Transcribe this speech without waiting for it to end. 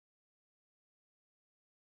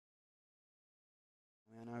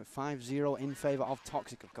And now 5-0 in favour of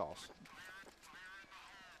Toxic, of course.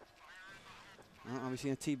 Are we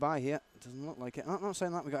seeing a T-buy here? Doesn't look like it. Oh, not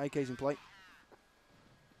saying that. We've got AKs in play.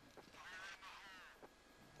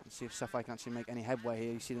 Let's see if Sapphire can actually make any headway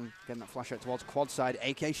here. You see them getting that flash out towards quad side.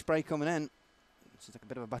 AK spray coming in. Seems like a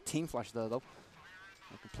bit of a bad team flash there, though.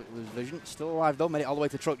 I completely lose vision. Still alive, though. Made it all the way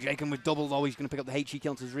to the truck. Jacob with double, though. He's going to pick up the HE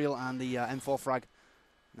kill to his reel and the M4 frag.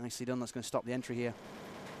 Nicely done. That's going to stop the entry here.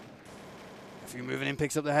 If you're moving in,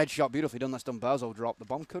 picks up the headshot. Beautifully done. That's done. Barzo drop. The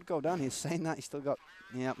bomb could go down. He's saying that. He's still got,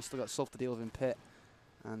 yeah, he's still got Sulf to deal with in pit.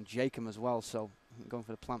 And Jacob as well. So going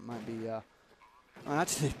for the plant might be...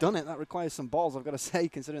 actually, they've done it. That requires some balls, I've got to say,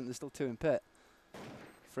 considering there's still 2 in pit.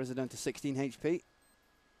 Frizzer down to 16 HP.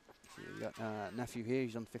 So you've got Nephew here.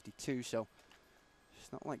 He's on 52, so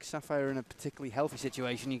it's not like Sapphire in a particularly healthy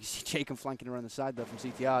situation. You can see Jacob flanking around the side there from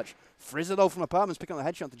CT Arch. Frizzer, though, from Apartments, picking up the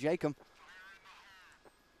headshot to Jacob.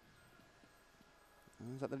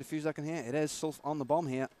 Is that the diffuser I can hear? It is. Sulf on the bomb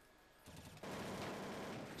here.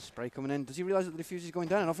 Spray coming in. Does he realise that the diffuser is going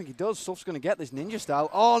down? I don't think he does. Sulf's going to get this ninja style.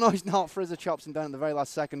 Oh, no, he's not. Frizzer chops him down at the very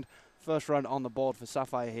last second. First round on the board for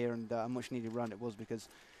Sapphire here, and a much-needed round it was, because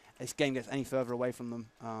if this game gets any further away from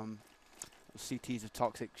them, CTs of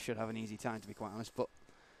Toxic should have an easy time, to be quite honest. But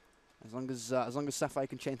as long as Sapphire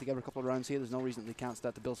can chain together a couple of rounds here, there's no reason that they can't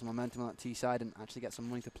start to build some momentum on that T side and actually get some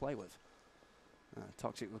money to play with.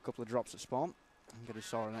 Toxic with a couple of drops at spawn. I'm going to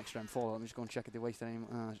saw an extra M4. Let me just go and check if they wasted any.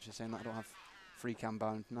 Just saying that I don't have free cam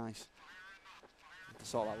bound. Nice. Have to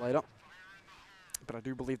sort that later. But I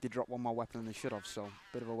do believe they dropped one more weapon than they should have, so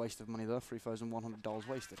bit of a waste of money there. $3,100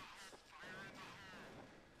 wasted.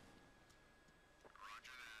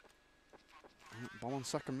 Bomb on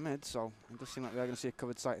second mid, so it does seem like we are going to see a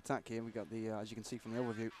covered site attack here. We got the, as you can see from the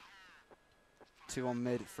overview, 2 on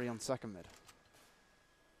mid, 3 on second mid.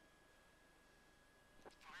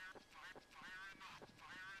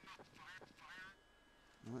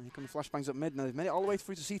 Here come the flashbangs up mid. Now they've made it all the way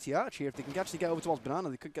through to CT Arch here. If they can actually get over towards Banana,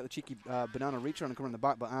 they could get the cheeky Banana reacher and come in the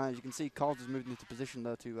back. But as you can see, Cause has moved into position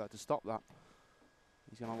there to stop that.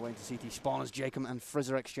 He's gone all the way into CT spawn as Jacob and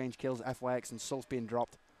Frizzer exchange kills. FYX and Sulf being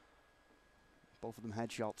dropped. Both of them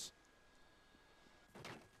headshots.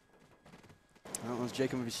 That was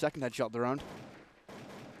Jacob with his second headshot of the round.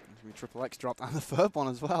 There's going to be triple X dropped and the third one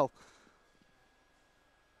as well.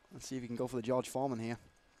 Let's see if he can go for the George Foreman here.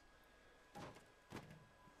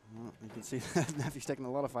 Well, you can see Nephew's taking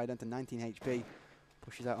a lot of fire down to 19 HP.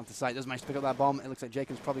 Pushes out onto site. Does manage to pick up that bomb. It looks like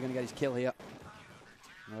Jacob's probably going to get his kill here.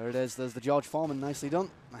 There it is. There's the George Foreman. Nicely done.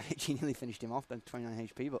 He nearly finished him off down to 29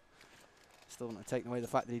 HP, but still not taking away the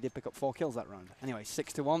fact that he did pick up 4 kills that round. Anyway,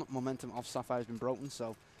 6-1. Momentum of Sapphire has been broken,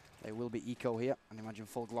 so they will be eco here. And imagine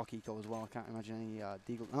full Glock eco as well. I can't imagine any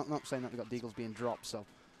Deagle. Not saying that we've got Deagles being dropped, so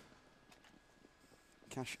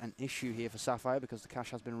cash an issue here for Sapphire because the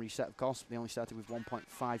cash has been reset, of course. They only started with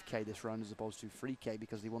 1.5k this round as opposed to 3k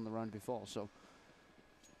because they won the round before. So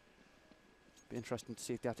be interesting to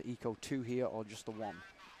see if they have to eco 2 here or just the 1.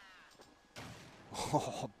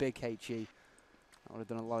 Oh, big HE. That would have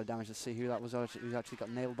done a lot of damage. Let's see who that was who actually got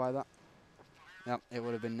nailed by that. Yep, it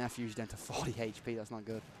would have been Nephews down to 40 HP. That's not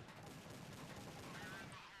good.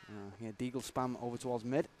 Here, Deagle spam over towards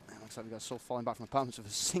mid. It looks like we've got Sulf falling back from Apartments with a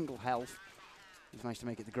single health. He's managed to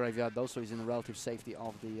make it to the graveyard though, so he's in the relative safety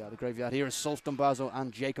of the graveyard. Here is Sulf, Dumbazo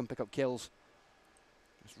and Jacob pick up kills.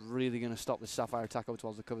 It's really going to stop this Sapphire attack over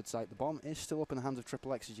towards the covered site. The bomb is still up in the hands of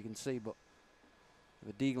Triple X, as you can see, but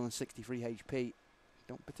with a Deagle and 63 HP,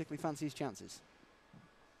 don't particularly fancy his chances.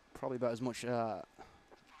 Probably about as much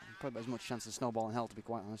chance as Snowball in hell, to be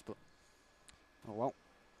quite honest, but oh well.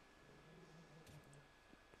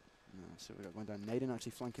 So we got going down. Naden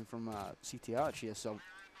actually flanking from CT Arch here, so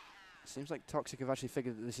it seems like Toxic have actually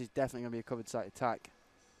figured that this is definitely going to be a covered site attack.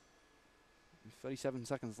 37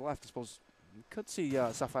 seconds left. I suppose we could see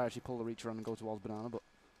Sapphire actually pull the reach around and go towards Banana, but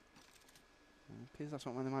it appears that's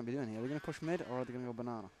what they might be doing here. Are they going to push mid or are they going to go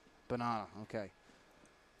Banana? Banana, okay.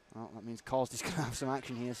 Well, that means Caused is going to have some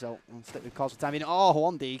action here, so we'll stick with Caused for time being. Oh,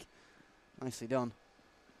 1 dig. Nicely done.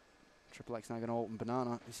 Triple X now going to open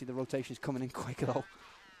Banana. You see the rotation's coming in quick though.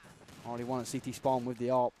 Already one at CT spawn with the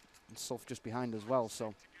AWP, and Sulf just behind as well,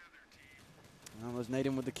 so. Well, there's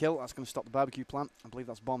Naden with the kill. That's going to stop the barbecue plant. I believe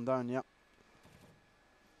that's bomb down, yep.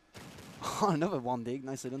 Oh, another 1 dig.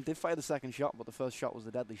 Nicely done. Did fire the second shot, but the first shot was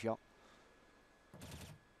the deadly shot.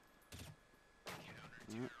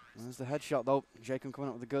 Yep. There's the headshot though. Jacob coming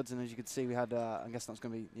up with the goods, and as you can see, we had, I guess that's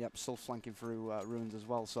going to be, yep, Sulf flanking through ruins as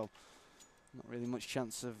well, so not really much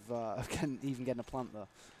chance of even getting a plant there.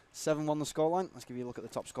 7-1 the scoreline. Let's give you a look at the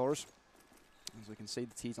top scorers. As we can see,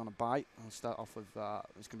 the T's on a bye. We'll start off with,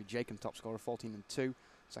 it's going to be Jacob, top scorer, 14 and 2.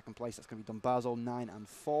 Second place, that's going to be Dumbazo, 9 and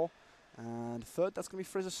 4. And third, that's going to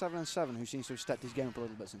be Frizzer, 7 and 7, who seems to have stepped his game up a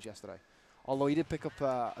little bit since yesterday. Although he did pick up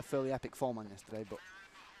a fairly epic 4-man yesterday, but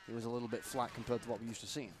he was a little bit flat compared to what we used to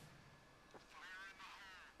seeing.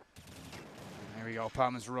 Here we go,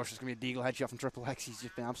 Apartments Rush. It's going to be a Deagle headshot from Triple X. He's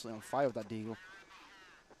just been absolutely on fire with that Deagle.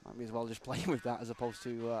 Might be as well just playing with that as opposed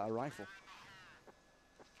to a rifle.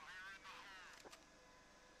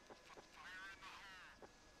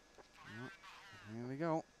 Here we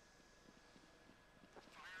go.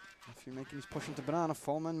 Nephew making his push into Banana.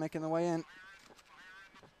 Foreman making the way in.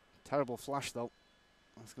 Terrible flash though.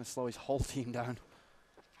 That's going to slow his whole team down.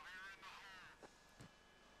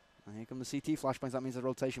 And here come the CT flashbangs. That means the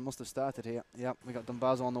rotation must have started here. Yep, we got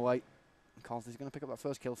Dumbazo on the way. Carl's going to pick up that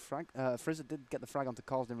first kill. Frizzer did get the frag onto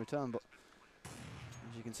Carl's in return, but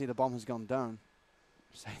as you can see, the bomb has gone down.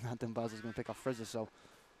 Saying that Dumbazo's going to pick off Frizzer, so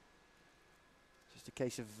just a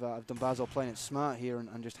case of Dumbazo playing it smart here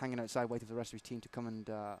and just hanging outside, waiting for the rest of his team to come. And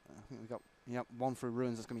I think we got one through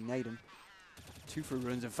Ruins. That's going to be Naden. Two through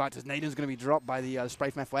Ruins. In fact, as Naden's going to be dropped by the spray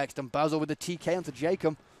from FYX. Dumbazo with the TK onto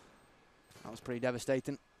Jacob. That was pretty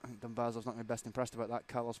devastating. I think Dumbazo's not going to be best impressed about that.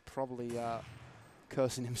 Carlos probably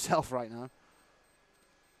cursing himself right now.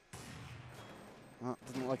 Well,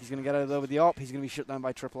 doesn't look like he's going to get out of there with the AWP. He's going to be shut down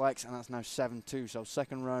by Triple X, and that's now 7-2. So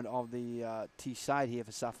second round of the T side here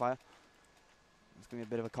for Sapphire. It's going to be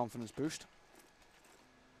a bit of a confidence boost.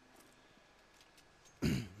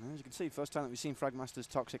 As you can see, first time that we've seen Fragmaster's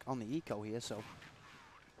Toxic on the eco here, so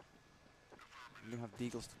we do have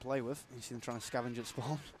Deagles to play with. You see them trying to scavenge at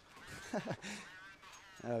spawn.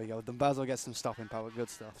 There we go. Dumbazo gets some stopping power. Good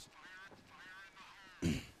stuff.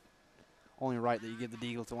 Only right that you give the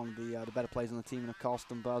Deagle to one of the better players on the team, and of course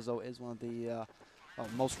Dumbazo is one of the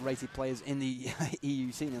most rated players in the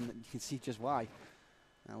EU scene, and you can see just why.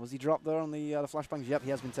 Was he dropped there on the flashbangs? Yep, he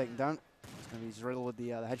has been taken down. It's going to be Zrill with the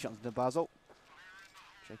headshot to Dumbazo.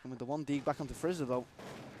 Shaking with the one. Deag back onto Frizzer though.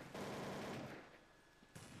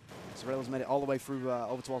 Zrill has made it all the way through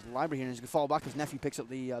over towards the library here, and he's going to fall back as Nephew picks up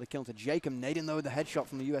the kill to Jacob. Naden though with the headshot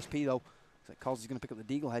from the USP though. So Carl's is going to pick up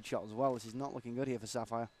the Deagle headshot as well. This is not looking good here for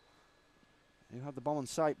Sapphire. They do have the bomb on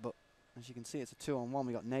site, but as you can see, it's a 2-on-1.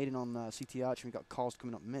 We got Naden on CT Arch, and we got Carl's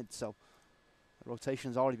coming up mid. So the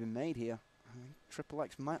rotation's already been made here. I think Triple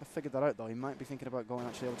X might have figured that out though. He might be thinking about going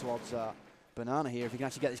actually over towards Banana here if he can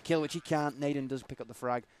actually get this kill, which he can't. Naden does pick up the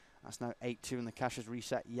frag. That's now 8-2, and the cache is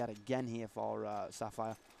reset yet again here for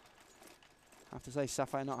Sapphire. I have to say,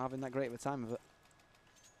 Sapphire not having that great of a time of it.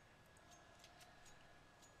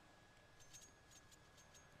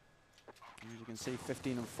 As you can see,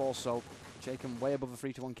 15 and 4, so Jacob way above a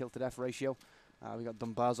 3-to-1 kill to death ratio. We got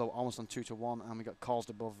Dumbazo almost on 2-to-1, and we got Caused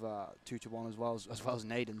above 2-to-1 as well as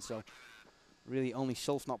Naden. So really only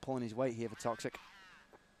Sulf not pulling his weight here for Toxic.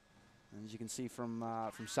 And as you can see from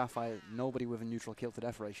Sapphire, nobody with a neutral kill to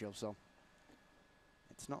death ratio. So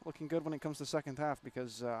it's not looking good when it comes to the second half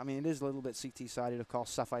because I mean it is a little bit CT sided. Of course,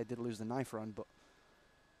 Sapphire did lose the knife round, but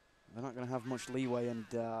they're not going to have much leeway, and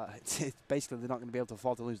it's basically they're not going to be able to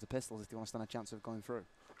afford to lose the pistols if they want to stand a chance of going through.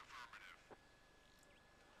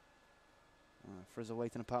 Frizzer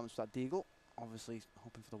waiting apartments for that Deagle. Obviously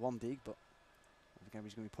hoping for the one Deag, but again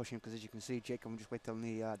he's going to be pushing because as you can see, Jacob will just wait on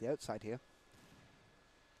the outside here.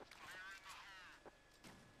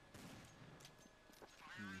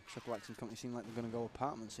 Triple X and company seem like they're going to go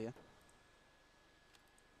apartments here.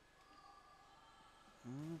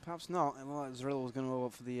 Perhaps not. Well, Zrill was going to go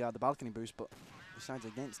up for the balcony boost, but decides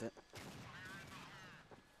against it.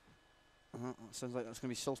 Sounds like that's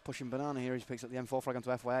going to be Sulf pushing Banana here. He picks up the M4 frag onto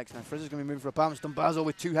FYX. Now Frizzer's going to be moving for apartments. Dumbazo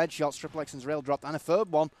with 2 headshots. Triple X and Zrill dropped, and a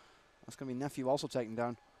third one. That's going to be Nephew also taken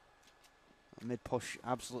down. Mid push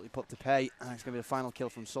absolutely put to pay. And it's going to be the final kill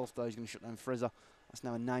from Sulf though. He's going to shut down Frizzer. That's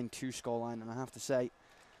now a 9-2 scoreline, and I have to say,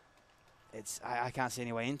 I can't see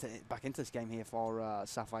any way back into this game here for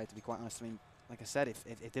Sapphire, to be quite honest. I mean, like I said,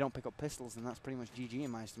 if they don't pick up pistols, then that's pretty much GG in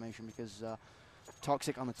my estimation, because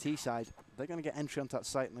Toxic on the T side, they're going to get entry onto that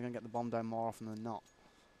site and they're going to get the bomb down more often than not.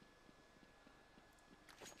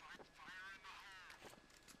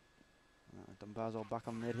 Dumbazo back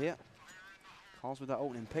on mid here. Calls with that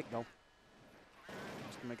opening pick though.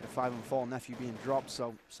 Just going to make it a 5 and 4, Nephew being dropped,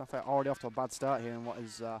 so Sapphire already off to a bad start here in what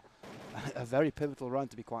is a very pivotal round,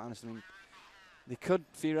 to be quite honest. I mean, they could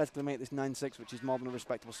theoretically make this 9-6, which is more than a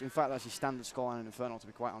respectable. So in fact, that's your standard scoreline in Inferno, to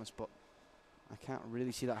be quite honest, but I can't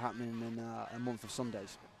really see that happening in a month of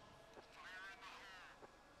Sundays.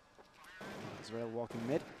 Zrael walking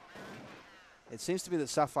mid. It seems to be that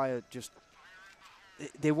Sapphire just,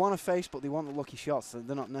 they want to face, but they want the lucky shots.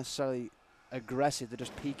 They're not necessarily aggressive, they're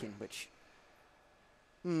just peeking, which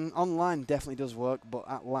Online definitely does work, but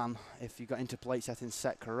at LAN, if you got interplay settings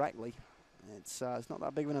set correctly, it's not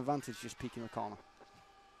that big of an advantage just peeking the corner.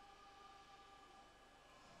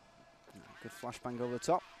 Good flashbang over the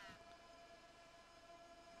top.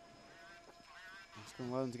 It's going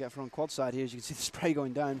well to get from quad side here. As you can see the spray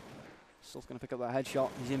going down. Sul's going to pick up that headshot.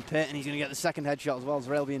 He's in pit and he's going to get the second headshot as well. As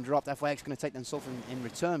rail being dropped. FYX going to take them Sul in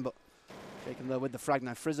return, but Jacob there with the frag.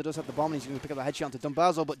 Now Frizzer does have the bomb and he's going to pick up the headshot onto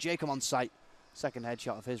Dumbazo, but Jacob on site. Second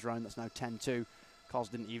headshot of his round. That's now 10-2. Cos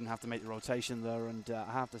didn't even have to make the rotation there, and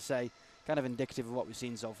I have to say, kind of indicative of what we've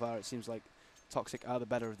seen so far. It seems like Toxic are the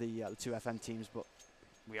better of the two FM teams, but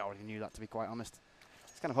we already knew that, to be quite honest.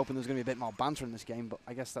 I was kind of hoping there was going to be a bit more banter in this game, but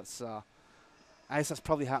I guess that's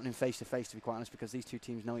probably happening face to face, to be quite honest, because these two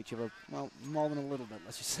teams know each other, well, more than a little bit,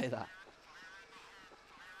 let's just say that.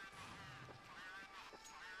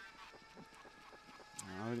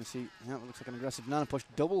 Now we're going to see, yeah, it looks like an aggressive banana push.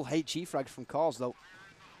 Double HE frags from Cause, though.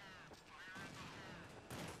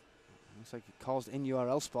 Looks like he caused in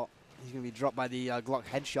URL spot. He's going to be dropped by the Glock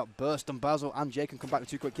headshot burst. Dumbazo and Jake can come back with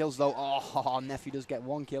 2 quick kills, though. Oh, Nephew does get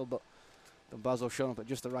 1 kill, but Dumbazo showing up at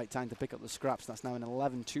just the right time to pick up the scraps. That's now an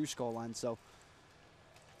 11-2 scoreline, so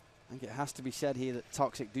I think it has to be said here that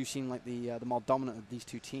Toxic do seem like the more dominant of these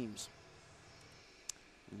two teams.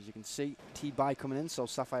 As you can see, T-Buy coming in, so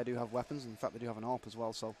Sapphire do have weapons. In fact, they do have an AWP as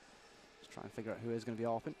well, so let's try and figure out who is going to be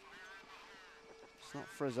AWPing. It's not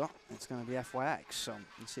Frizzer, it's going to be FYX, so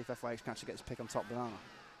let's see if FYX can actually get his pick on top banana.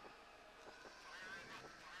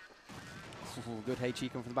 Ooh, good HE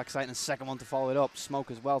coming from the backside, and the second one to follow it up. Smoke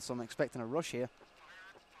as well, so I'm expecting a rush here.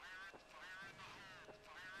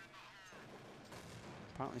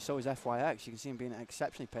 Apparently so is FYX. You can see him being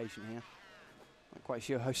exceptionally patient here. Not quite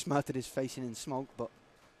sure how smart it is facing in smoke, but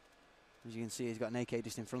as you can see, he's got an AK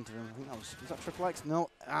just in front of him. I think that was that Triple X? No.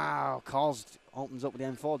 Ah, Caused opens up with the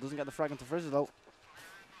M4. Doesn't get the frag onto Frizzer, though.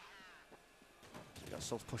 So he got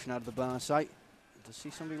Sulf pushing out of the banner site. Does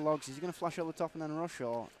see somebody logs? Is he going to flash over the top and then rush,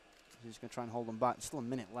 or is he just going to try and hold them back? There's still a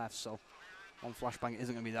minute left, so one flashbang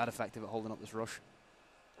isn't going to be that effective at holding up this rush.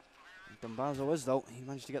 And Dumbazo is, though. He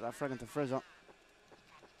managed to get that frag onto Frizzer.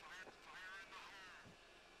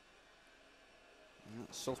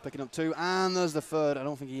 Sul's picking up 2, and there's the third. I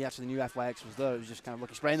don't think he actually knew FYX was there. It was just kind of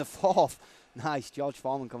lucky spray. In the 4th, nice. George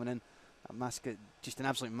Foreman coming in. That massacre, just an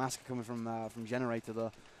absolute massacre coming from Generator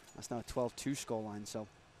there. That's now a 12-2 scoreline. So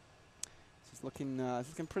it's looking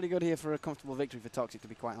pretty good here for a comfortable victory for Toxic, to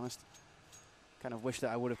be quite honest. Kind of wish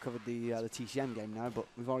that I would have covered the TCM game now, but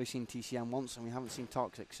we've already seen TCM once and we haven't seen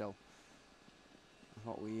Toxic, so I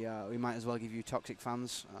thought we might as well give you Toxic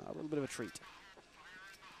fans a little bit of a treat.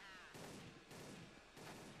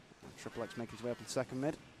 Triple X making his way up in second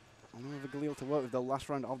mid. Another Galil to work with the last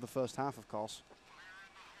round of the first half, of course.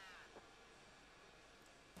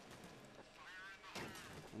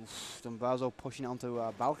 Oof, Dumbazo pushing it onto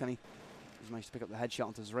balcony. He's managed to pick up the headshot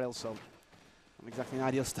onto Zrail, so not exactly an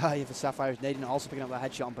ideal start here for Sapphire's nading, also picking up that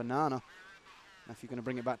headshot on Banana. Now if you're going to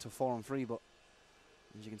bring it back to a 4-on-3, but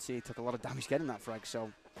as you can see, he took a lot of damage getting that frag,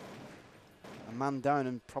 so a man down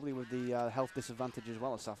and probably with the health disadvantage as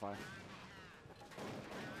well as Sapphire.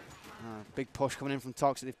 Big push coming in from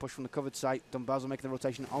Toxic. They've pushed from the covered site. Dumbazo making the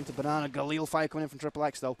rotation onto Banana. Galil fire coming in from Triple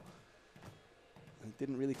X, though. He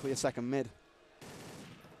didn't really clear second mid.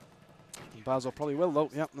 Dumbazo probably will, though.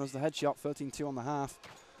 Yep, there's the headshot. 13-2 on the half.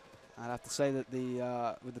 I'd have to say that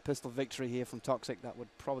with the pistol victory here from Toxic, that would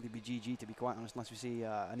probably be GG, to be quite honest, unless we see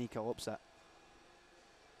an eco upset.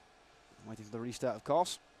 Waiting for the restart, of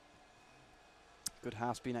course. Good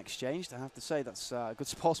halves being exchanged. I have to say that's good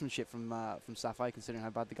sportsmanship from Sapphire, considering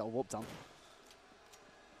how bad they got whooped on.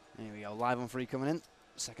 Here we go, live on 3 coming in.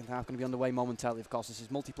 Second half going to be underway momentarily, of course. This is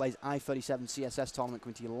Multiplay's I-37 CSS tournament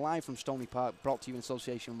coming to you live from Stony Park, brought to you in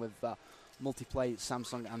association with Multiplay,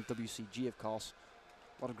 Samsung and WCG, of course.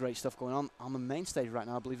 A lot of great stuff going on the main stage right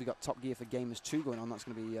now. I believe we've got Top Gear for Gamers 2 going on. That's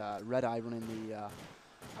going to be Red Eye running the...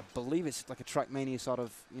 I believe it's like a Trackmania sort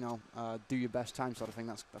of, you know, do your best time sort of thing.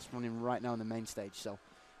 That's running right now on the main stage. So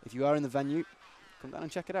if you are in the venue, come down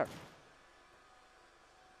and check it out.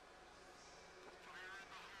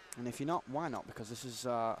 And if you're not, why not? Because this is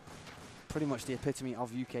pretty much the epitome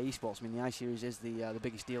of UK esports. I mean, the I-Series is the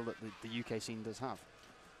biggest deal that the UK scene does have.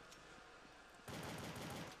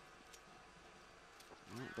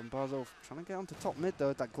 Dumbazo trying to get onto top mid though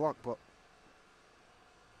with that Glock, but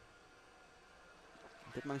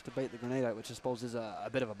did manage to bait the grenade out, which I suppose is a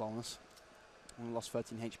bit of a bonus. Only lost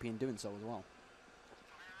 13 HP in doing so as well.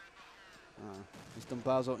 He's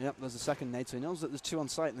Dumbazo. Yep, there's a second nade, so he knows that there's 2 on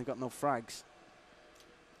site and they've got no frags.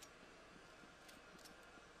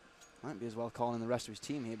 Might be as well calling the rest of his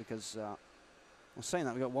team here because Well, saying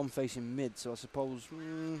that, we got one facing mid, so I suppose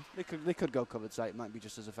they could go covered site. It might be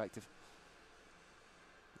just as effective.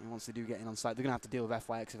 And once they do get in on site, they're going to have to deal with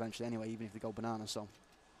FYX eventually anyway, even if they go banana. So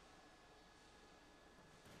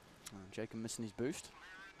Jacob missing his boost.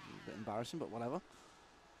 A bit embarrassing, but whatever.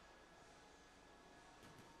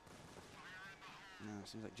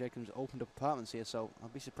 Seems like Jacob's opened up apartments here, so I'll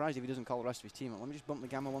be surprised if he doesn't call the rest of his team up. Let me just bump the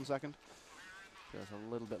gamma 1 second. Feels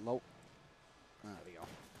a little bit low. There we go.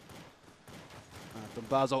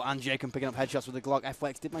 Dumbazo and Jacob picking up headshots with the Glock.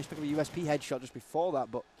 FYX did manage to pick up a USP headshot just before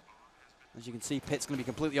that, but as you can see, Pitt's going to be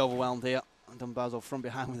completely overwhelmed here. And Dumbazo from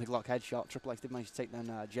behind with the Glock headshot. Triple X did manage to take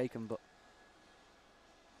down Jacob, but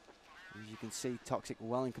as you can see, Toxic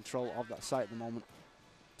well in control of that site at the moment.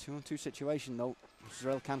 2-on-2 situation though.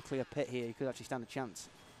 Israel can clear Pitt here. He could actually stand a chance.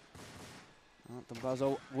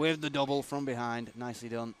 Dumbazo with the double from behind. Nicely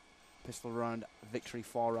done. Pistol round victory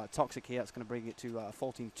for Toxic here. That's going to bring it to a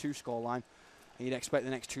 14-2 scoreline. And you'd expect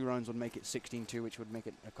the next 2 rounds would make it 16-2, which would make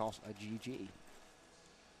it, of course, a GG.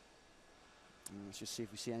 Let's just see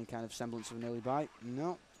if we see any kind of semblance of an early bite.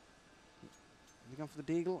 No. Have we gone for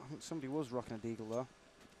the deagle? I think somebody was rocking a deagle though.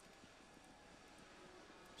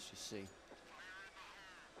 Let's just see.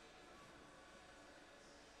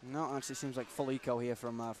 No, actually seems like full eco here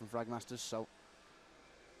from Fragmasters, so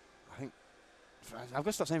I think I've got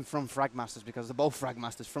to stop saying from Fragmasters because they're both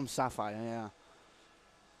Fragmasters from Sapphire, yeah.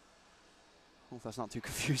 Hope that's not too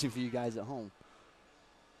confusing for you guys at home.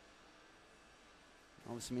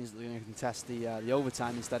 Obviously means that they're going to contest the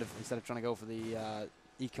overtime instead of trying to go for the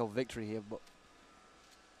eco victory here, but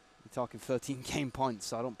we're talking 13 game points,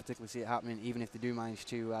 so I don't particularly see it happening, even if they do manage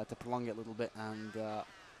to prolong it a little bit and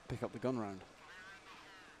pick up the gun round.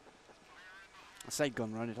 I say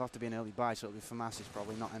gun round, it'll have to be an early buy, so it'll be for masses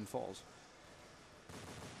probably, not M4s.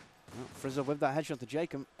 Well, Frizzer with that headshot to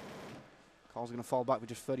Jacob. Carl's going to fall back with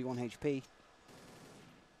just 31 HP.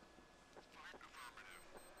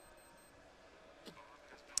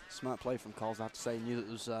 Smart play from Carl's, I have to say. He knew that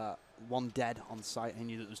there was 1 dead on site, and he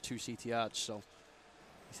knew that there was 2 CTRs, so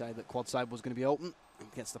he decided that quad side was going to be open.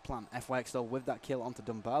 And gets the plan. FYX though with that kill onto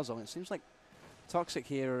Dumbazo, and it seems like Toxic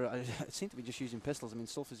here, it seems to be just using pistols. I mean,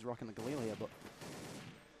 Sulphur's rocking the Galil here, but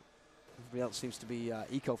everybody else seems to be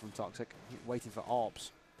eco from Toxic, waiting for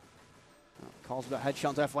orbs. Calls with that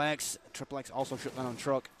headshot to FYX. Triple X also shut down on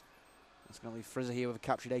truck. That's going to leave Frizzer here with a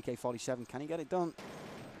captured AK-47. Can he get it done?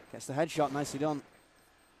 Gets the headshot, nicely done.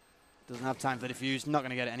 Doesn't have time for the defuse, not going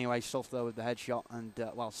to get it anyway. Sulph though with the headshot, and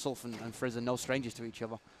well, Sulph and Frizzer no strangers to each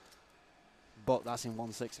other. But that's in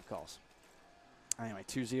 1-6, of course. Anyway,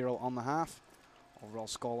 2-0 on the half. Overall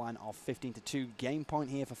scoreline of 15-2. Game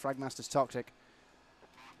point here for Fragmasters Toxic.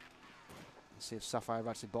 Let's see if Sapphire have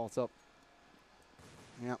actually bought up.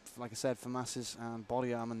 Yep, like I said, for masses and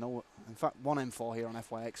body armor, no. In fact, 1 M4 here on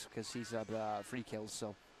FYX because he's had 3 kills,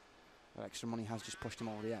 so that extra money has just pushed him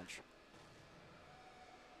over the edge.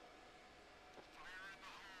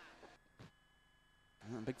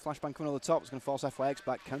 And a big flashbang coming over the top. It's going to force FYX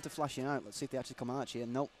back. Counter flashing out. Let's see if they actually come out here.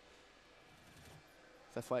 Nope.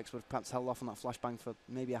 If FYX would have perhaps held off on that flashbang for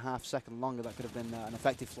maybe a half second longer, that could have been an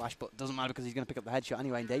effective flash, but it doesn't matter because he's going to pick up the headshot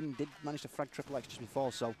anyway. And Dayton did manage to frag Triple X just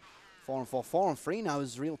before, so 4-on-4. 4-on-3 now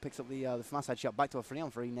as Zreal picks up the FAMAS headshot back to a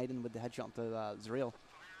 3-on-3. Naden with the headshot to Zreal.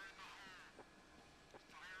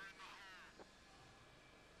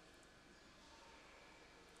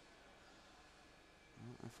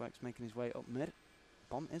 FYX making his way up mid.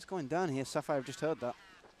 Bomb is going down here. Sapphire have just heard that.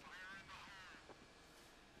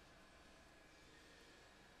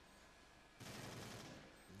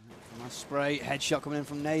 Nice spray. Headshot coming in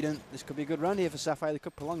from Naden. This could be a good round here for Sapphire. They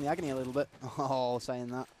could prolong the agony a little bit. Oh, saying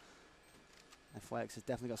that. FYX has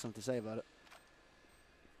definitely got something to say about it.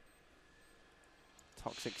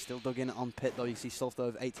 Toxic still dug in on Pit though. You see Sulph though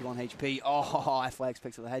with 81 HP. Oh, FYX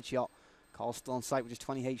picks up the headshot. Carl's still on site with just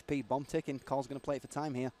 20 HP. Bomb ticking. Carl's going to play it for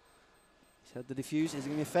time here. He's heard the defuse. Is it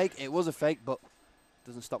going to be a fake? It was a fake, but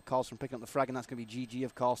doesn't stop Carl's from picking up the frag, and that's going to be GG,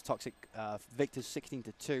 of course. Toxic victors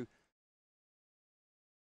 16-2.